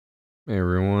Hey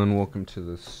everyone, welcome to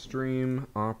the stream.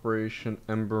 Operation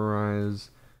Emberize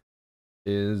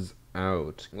is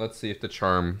out. Let's see if the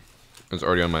charm is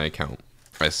already on my account.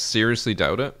 I seriously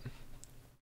doubt it.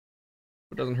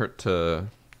 It doesn't hurt to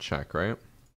check, right?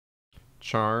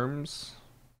 Charms.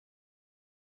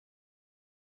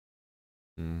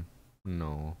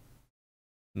 No.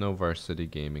 No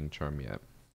VarsityGaming charm yet.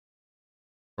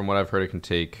 From what I've heard, it can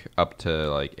take up to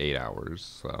like 8 hours,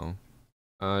 so.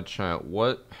 Chat,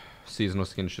 what seasonal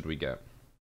skin should we get?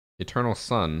 Eternal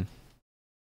Sun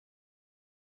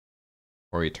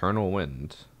or Eternal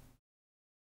Wind?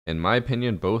 In my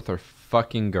opinion, both are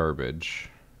fucking garbage.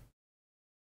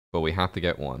 But we have to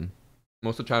get one.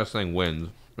 Most of the chat is saying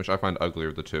Wind, which I find uglier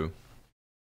of the two.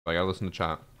 So I gotta listen to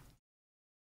chat.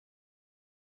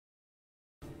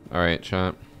 Alright,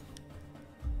 chat.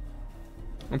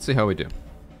 Let's see how we do.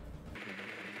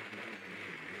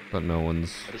 But no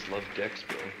one's... I just love Dex,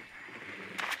 bro.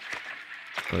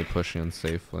 Really pushing in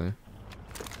safely.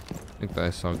 I think that I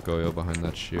saw Goyo behind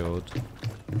that shield.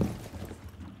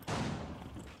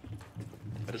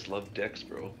 I just love Dex,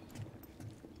 bro.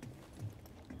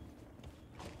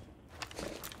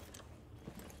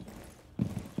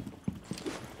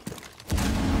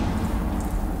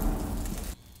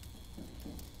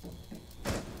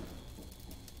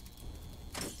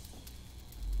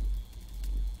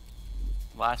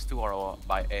 Last two are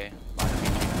by A.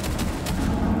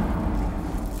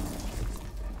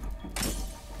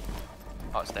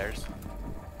 Upstairs.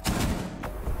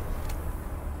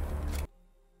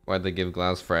 Why'd they give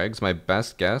Glaz frags? My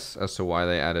best guess as to why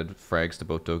they added frags to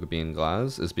both Dokkaebi and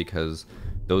Glaz is because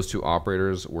those two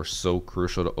operators were so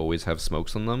crucial to always have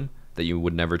smokes on them that you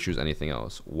would never choose anything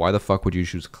else. Why the fuck would you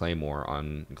choose Claymore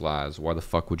on Glaz? Why the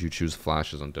fuck would you choose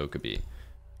flashes on Dokkaebi?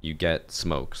 You get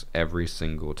smokes every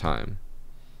single time.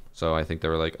 So I think they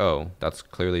were like, oh, that's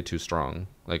clearly too strong.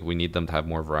 Like, we need them to have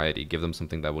more variety. Give them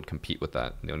something that would compete with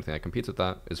that. And the only thing that competes with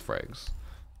that is frags.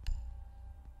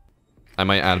 I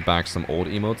might add back some old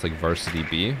emotes like Varsity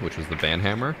B, which was the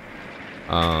banhammer.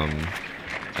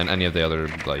 And any of the other,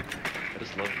 like,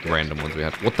 random ones we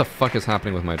had. What the fuck is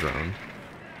happening with my drone?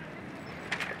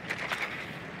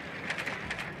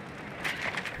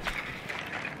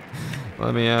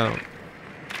 Let me out.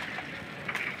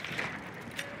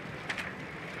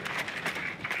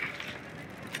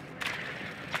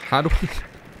 How do we...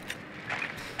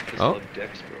 Oh. Love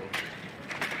Dex, bro.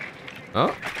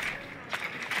 Oh.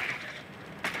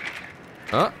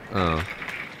 Oh. Oh.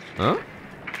 Oh.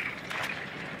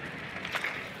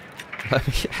 Let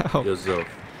me out. Yo, Zoe.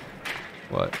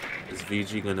 What? Is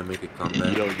VG gonna make a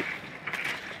comeback?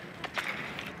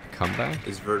 Comeback?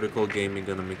 Is Vertical Gaming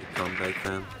gonna make a comeback,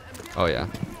 fam? Oh, yeah.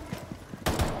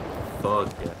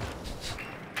 Fuck yeah.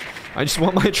 I just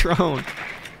want my drone.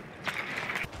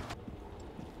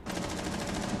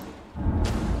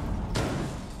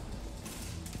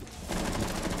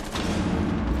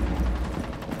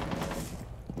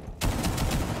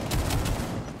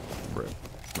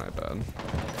 My bad.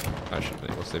 I should have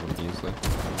been able to save him easily.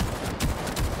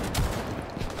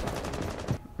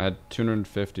 I had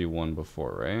 251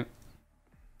 before, right?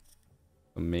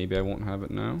 So maybe I won't have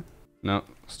it now. No,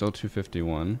 still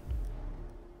 251.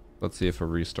 Let's see if a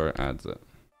restart adds it.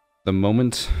 The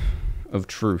moment of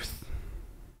truth.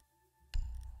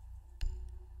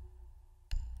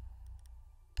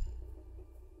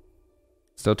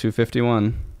 Still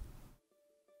 251.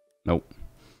 Nope.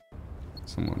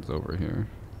 Someone's over here.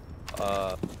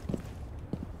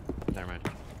 Never mind.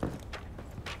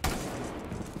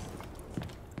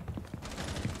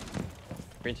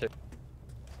 Green 2.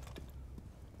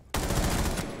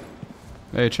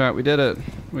 Hey chat, we did it.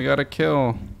 We got a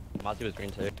kill. Mozzie was green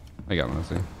 2. I got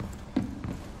Mozzie.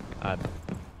 I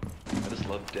just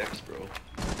love Dex, bro.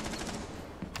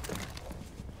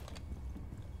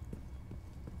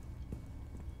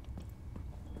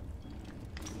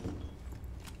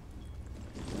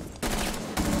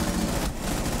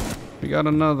 We got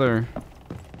another.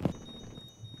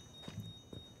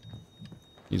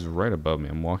 He's right above me.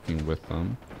 I'm walking with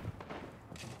them.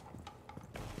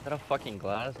 Is that a fucking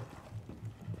glass?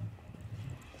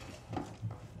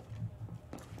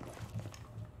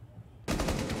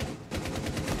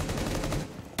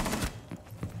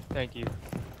 Thank you.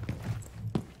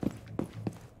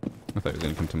 I thought he was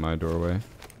gonna come to my doorway.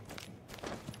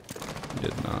 He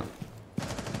did not.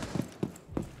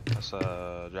 That's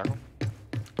Jackal.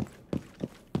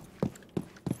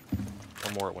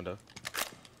 One more at window.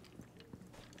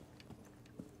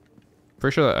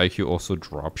 Pretty sure that IQ also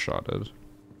drop shotted.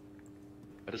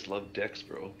 I just love Dex,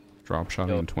 bro. Drop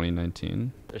shotting in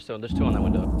 2019. There's two on that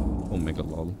window. Omega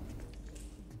lol.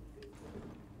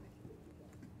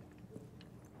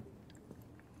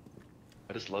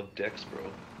 I just love Dex, bro.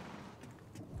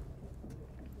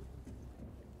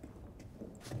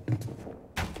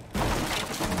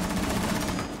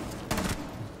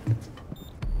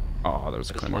 Oh, there's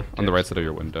a I just claymore love on the right Dex, side of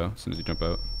your window. As soon as you jump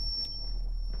out.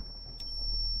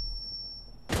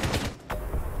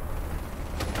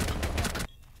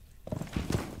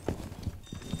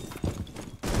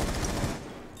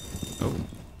 Oh.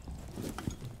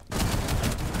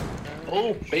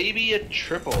 Oh, baby, a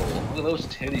triple. Look at those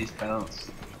titties bounce.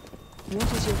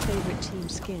 What is your favorite team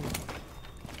skin?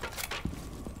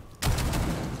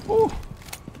 Ooh.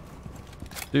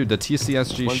 Dude, the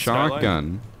TCSG One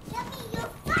shotgun.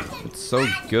 It's so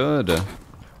good.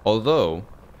 Although,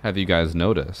 have you guys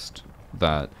noticed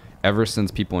that ever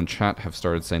since people in chat have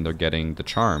started saying they're getting the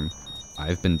charm,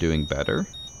 I've been doing better?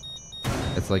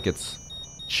 It's like it's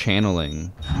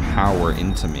channeling power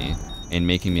into me and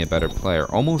making me a better player.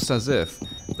 Almost as if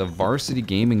the Varsity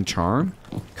Gaming charm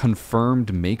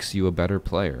confirmed makes you a better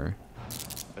player.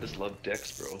 I just love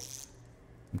Dex, bro.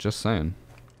 I'm just saying.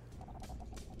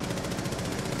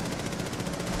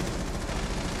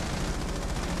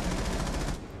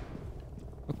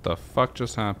 What the fuck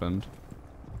just happened?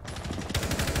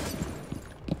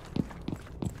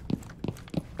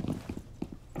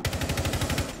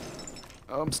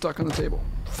 Oh, I'm stuck on the table.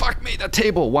 Fuck me, that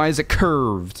table! Why is it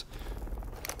curved?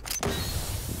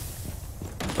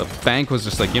 The bank was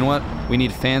just like, you know what? We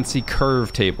need fancy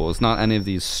curved tables, not any of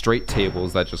these straight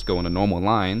tables that just go in a normal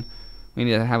line. We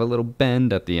need to have a little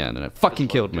bend at the end, and it fucking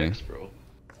killed me. Dex, bro.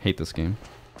 Hate this game.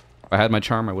 If I had my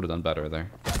charm, I would have done better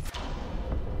there.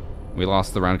 We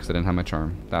lost the round because I didn't have my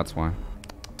charm. That's why.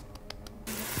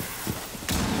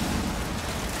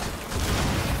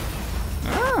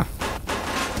 Ah!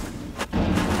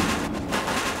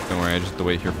 Don't worry, I just have to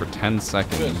wait here for 10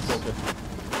 seconds.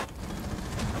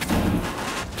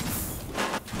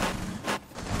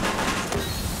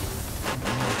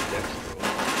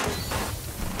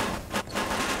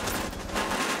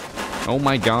 Oh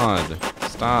my god.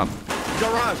 Stop.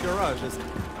 Garage.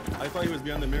 I thought he was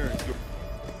behind the mirror.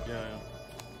 Yeah.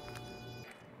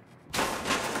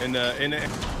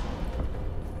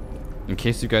 In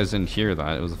case you guys didn't hear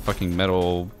that, it was a fucking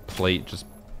metal plate just I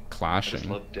just clashing.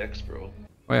 love Dex, bro.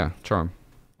 Oh yeah, charm.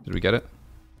 Did we get it?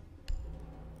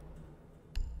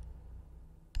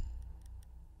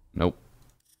 Nope.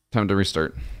 Time to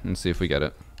restart and see if we get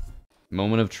it.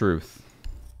 Moment of truth.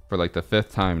 For like the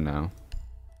 5th time now.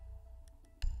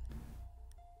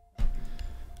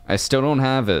 I still don't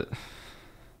have it.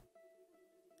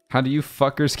 How do you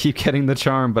fuckers keep getting the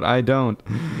charm, but I don't?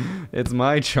 It's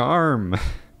my charm.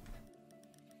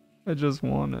 I just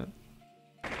want it.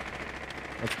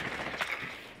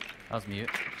 I was mute.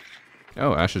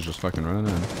 Oh, Ash is just fucking running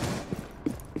in.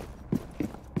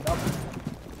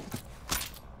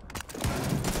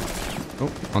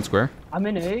 Oh, on square. I'm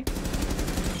in A.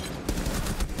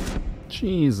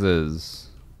 Jesus.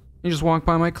 You just walked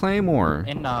by my claymore.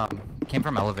 In came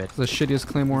from elevator. It's the shittiest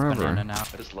claymore He's been ever. running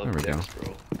out. I just love There we Dex, go.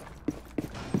 bro.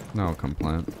 Now I'll come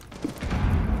plant.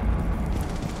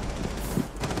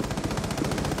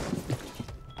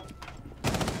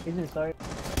 He's in sorry.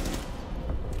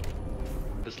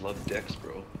 I just love Dex,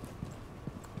 bro.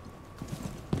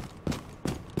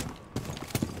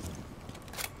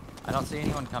 I don't see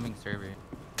anyone coming server.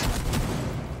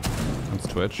 That's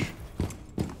Twitch.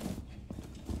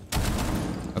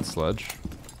 That's Sledge.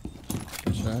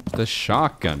 The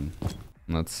shotgun.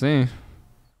 Let's see.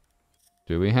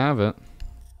 Do we have it?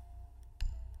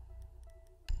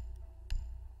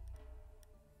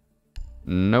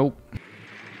 Nope.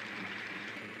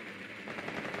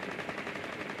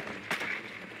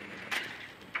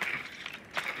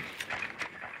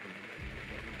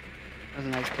 That was a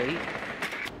nice bait.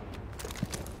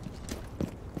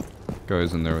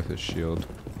 Goes in there with his shield.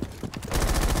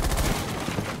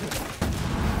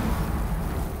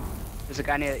 There's a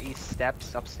guy near the east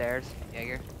steps upstairs.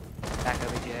 Jaeger. Back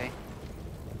OBJ.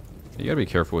 You gotta be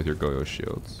careful with your Goyo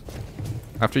shields.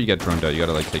 After you get droned out, you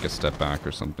gotta like take a step back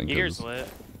or something. Jaeger's 'Cause lit.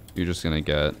 you're just gonna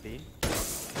get B.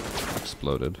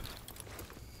 exploded.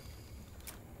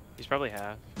 He's probably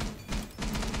half.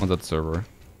 One's at the server.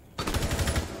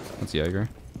 That's Jaeger.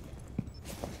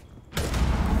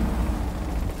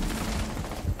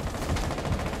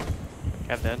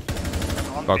 Cap dead.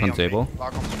 Lock on table.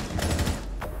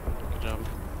 Good job.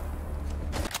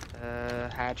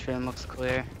 Hatch room looks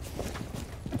clear.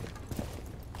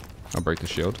 I'll break the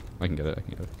shield. I can get it. I can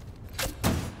get it.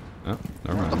 Oh,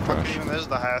 never What the mind. fuck Crash. even is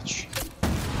the hatch?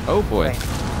 Oh boy. Wait.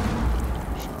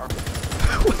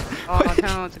 Oh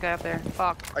no, it's a guy up there.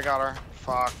 Fuck. I got her.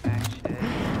 Fuck. Ah, shit.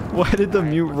 Why did the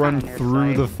Alright, mute we're run kinda near through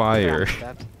site. the We're fire? on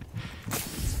steps.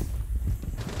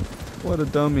 What a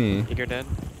dummy. You're dead.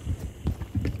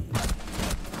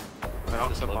 Oh,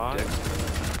 it's a bot.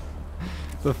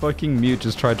 The fucking mute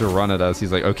just tried to run at us.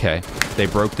 He's like, okay, they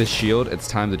broke the shield. It's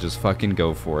time to just fucking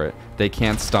go for it. They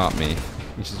can't stop me.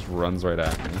 He just runs right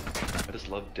at me. I just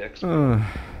love dicks.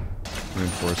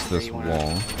 Reinforce this wall.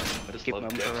 I just love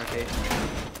dicks.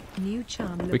 New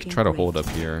charm We could try to hold up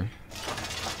here.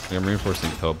 Like, I'm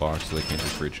reinforcing pillbox so they can't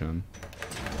just reach him.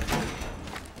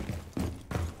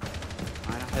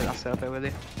 I'll set up it with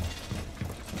you.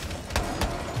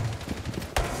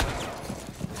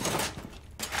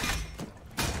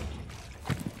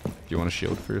 Do you want a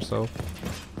shield for yourself?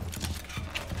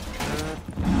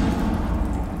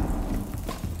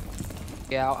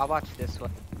 Yeah, I'll watch this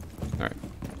one. Alright.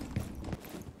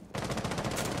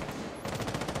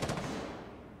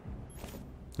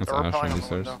 That's They're Ash repelling on on these the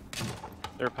stairs. window.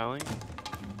 They're repelling?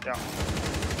 Yeah.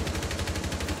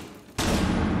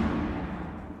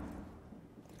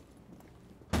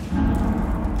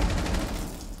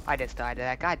 I just died to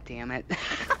that. God damn it.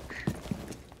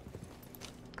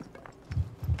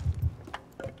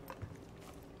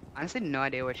 Honestly, no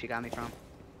idea where she got me from.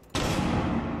 I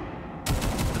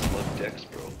just love dicks,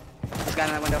 bro. This guy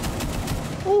in that window.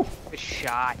 Ooh, good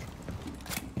shot.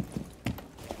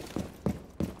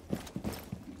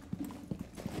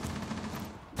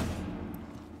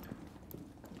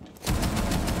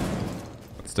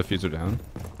 Let's diffuser down.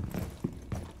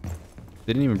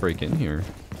 They didn't even break in here.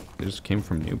 They just came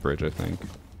from New Bridge, I think.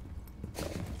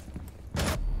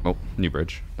 Oh, New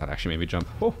Bridge. That actually made me jump.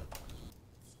 Oh!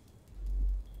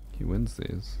 He wins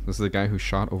these. This is the guy who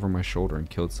shot over my shoulder and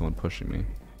killed someone pushing me.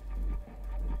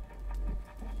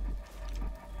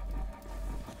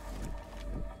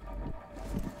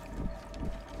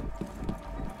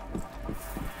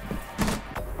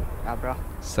 Yeah, bro.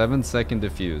 7-second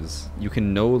diffuse. You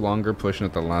can no longer push in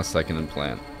at the last second and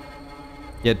plant.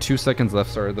 He had 2 seconds left,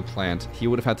 started the plant. He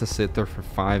would have had to sit there for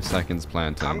 5 seconds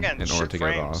planting in order to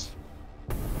get it off.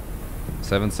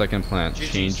 7-second plant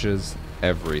changes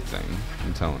everything.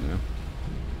 I'm telling you.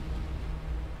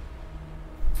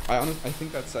 I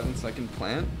think that 7-second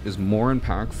plant is more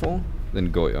impactful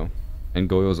than Goyo. And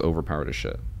Goyo's overpowered as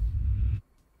shit.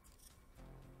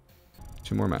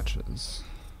 2 more matches.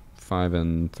 5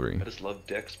 and 3. I just love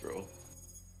dicks, bro.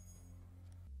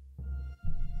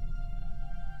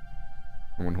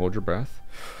 Everyone hold your breath.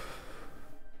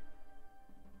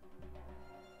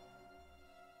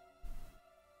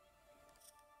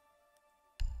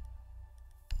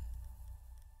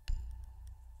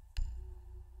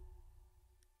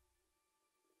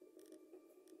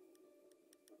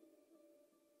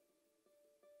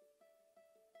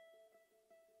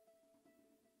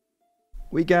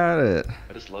 We got it.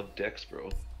 I just love dicks, bro.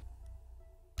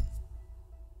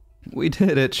 We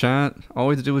did it, chat. All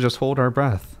we had to do was just hold our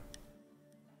breath.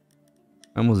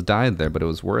 I almost died there, but it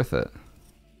was worth it.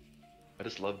 I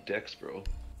just love dicks, bro.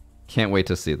 Can't wait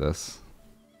to see this.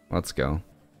 Let's go.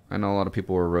 I know a lot of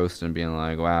people were roasting, being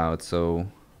like, wow, it's so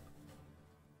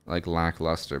like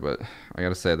lackluster, but I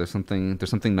gotta say there's something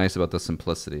nice about the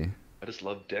simplicity. I just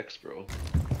love dicks, bro.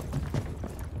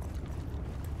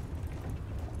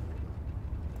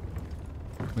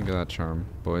 Look at that charm,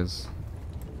 boys.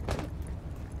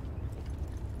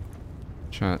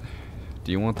 Chat,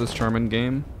 do you want this charm in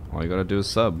game? All you gotta do is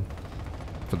sub.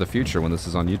 For the future when this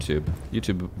is on YouTube.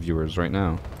 YouTube viewers right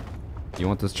now. You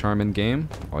want this charm in game?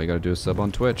 All you gotta do is sub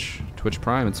on Twitch. Twitch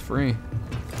Prime, it's free.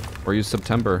 Or use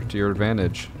September to your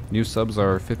advantage. New subs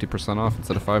are 50% off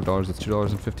instead of $5, it's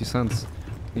 $2.50.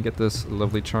 You get this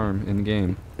lovely charm in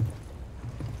game.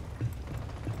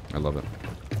 I love it.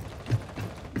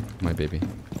 My baby.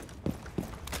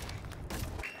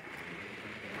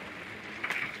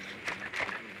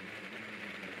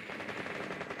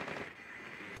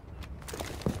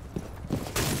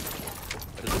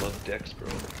 I just love dicks, bro.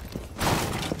 No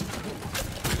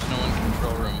one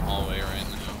control room hallway right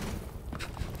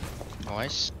now.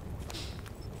 Nice.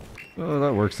 Oh,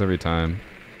 that works every time.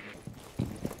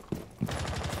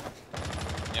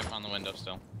 Yep, on the window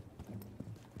still.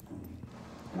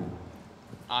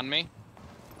 On me.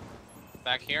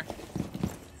 Back here.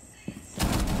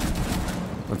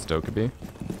 What's Dokkaebi?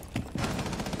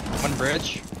 One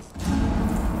bridge.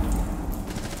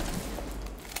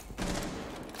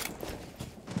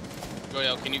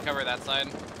 Goyo, can you cover that side?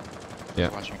 Yeah.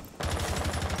 Watch me.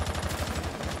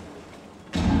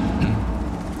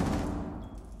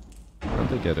 How'd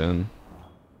they get in?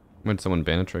 When someone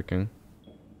banner tricking?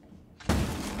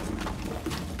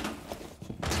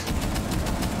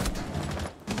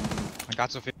 I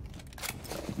got Sophie.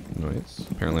 Nice.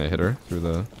 Apparently I hit her through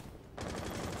the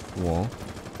wall.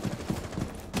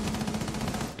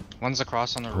 One's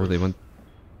across on the Oh, roof. they went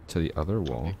to the other Don't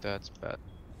wall. make that's bad.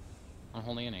 I'm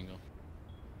holding an angle.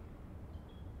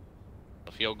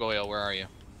 Field Goyle, where are you?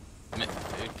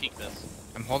 Peek this.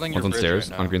 I'm holding your One's on bridge stairs,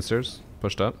 right on now. green stairs,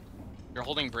 pushed up. You're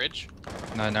holding bridge?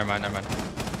 No, never mind, never mind.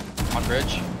 On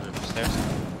bridge. Stairs.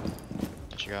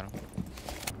 You got him.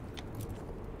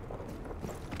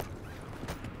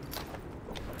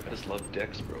 I just love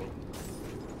decks, bro.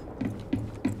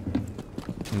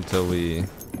 Until we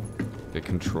get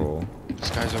control. This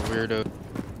guy's a weirdo.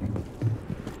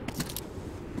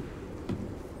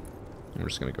 I'm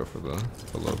just gonna go for the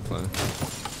low play.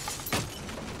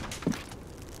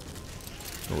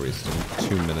 We're wasting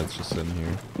 2 minutes just sitting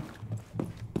here.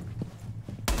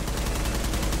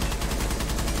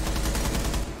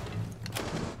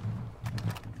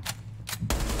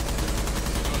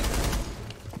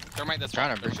 Thermite this Trying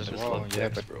one. to bridge This as one. well, yeah,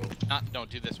 but bro. Don't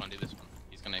do this one, do this one.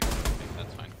 He's gonna think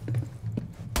that's fine.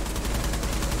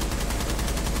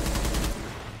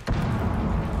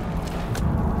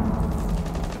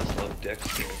 I just love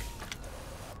decks, bro.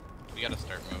 We gotta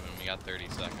start moving, we got 30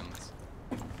 seconds.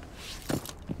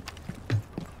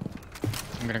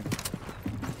 I'm gonna.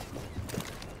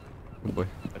 Oh boy.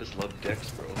 I just love decks,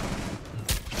 bro.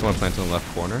 Just want to plant in the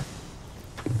left corner.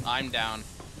 I'm down.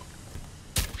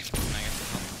 Can I get some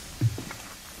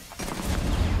help?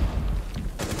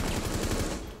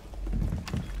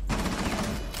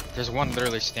 There's one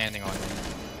literally standing on me.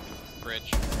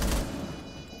 Bridge.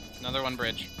 Another one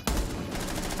bridge.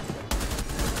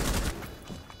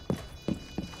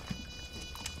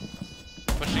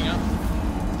 Pushing up.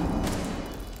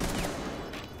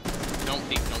 Don't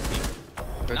peek, don't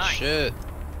peek. Good Nice. shit.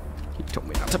 He told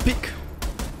me not to peek.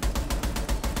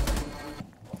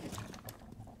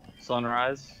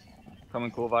 Sunrise.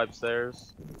 Coming cool vibe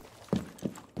stairs.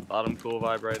 Bottom cool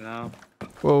vibe right now.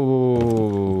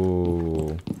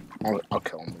 Whoa. I'll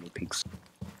kill him when he peeks.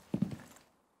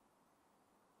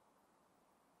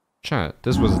 Chat,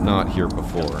 this was not here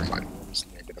before. He's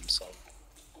naked himself.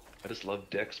 I just love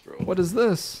decks, bro. What is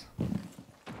this?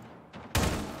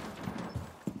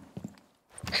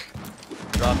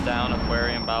 Drop down,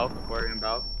 aquarium bow, aquarium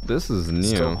bow. This is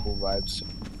Still new. cool vibes.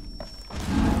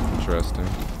 Interesting.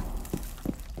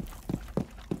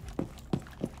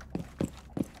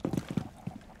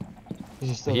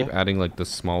 I keep adding like the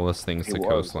smallest things He to was,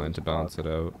 coastline he to was balance it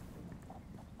out.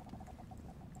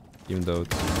 Even though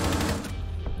it's,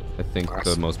 I think, the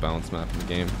Awesome. most balanced map in the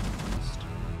game.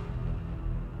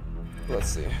 Let's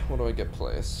see, what do I get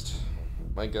placed?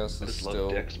 My guess I is just love still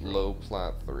decks, bro. low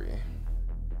plat 3.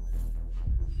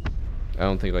 I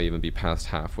don't think I'll even be past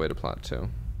halfway to plat 2.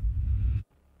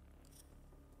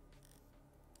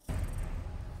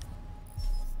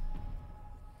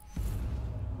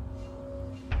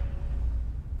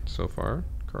 So far,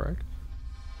 correct?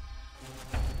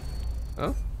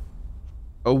 Oh?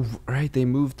 Oh, right, they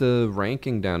moved the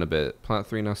ranking down a bit. Plat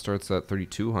 3 now starts at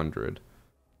 3200.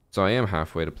 So I am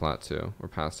halfway to plat 2, or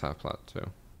past half plat 2.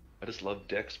 I just love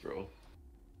decks, bro.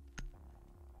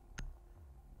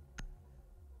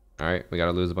 Alright, we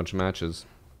gotta lose a bunch of matches.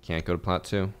 Can't go to plat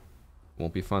 2.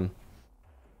 Won't be fun.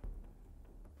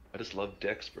 I just love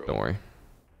decks, bro. Don't worry.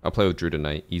 I'll play with Drew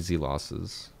tonight. Easy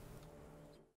losses.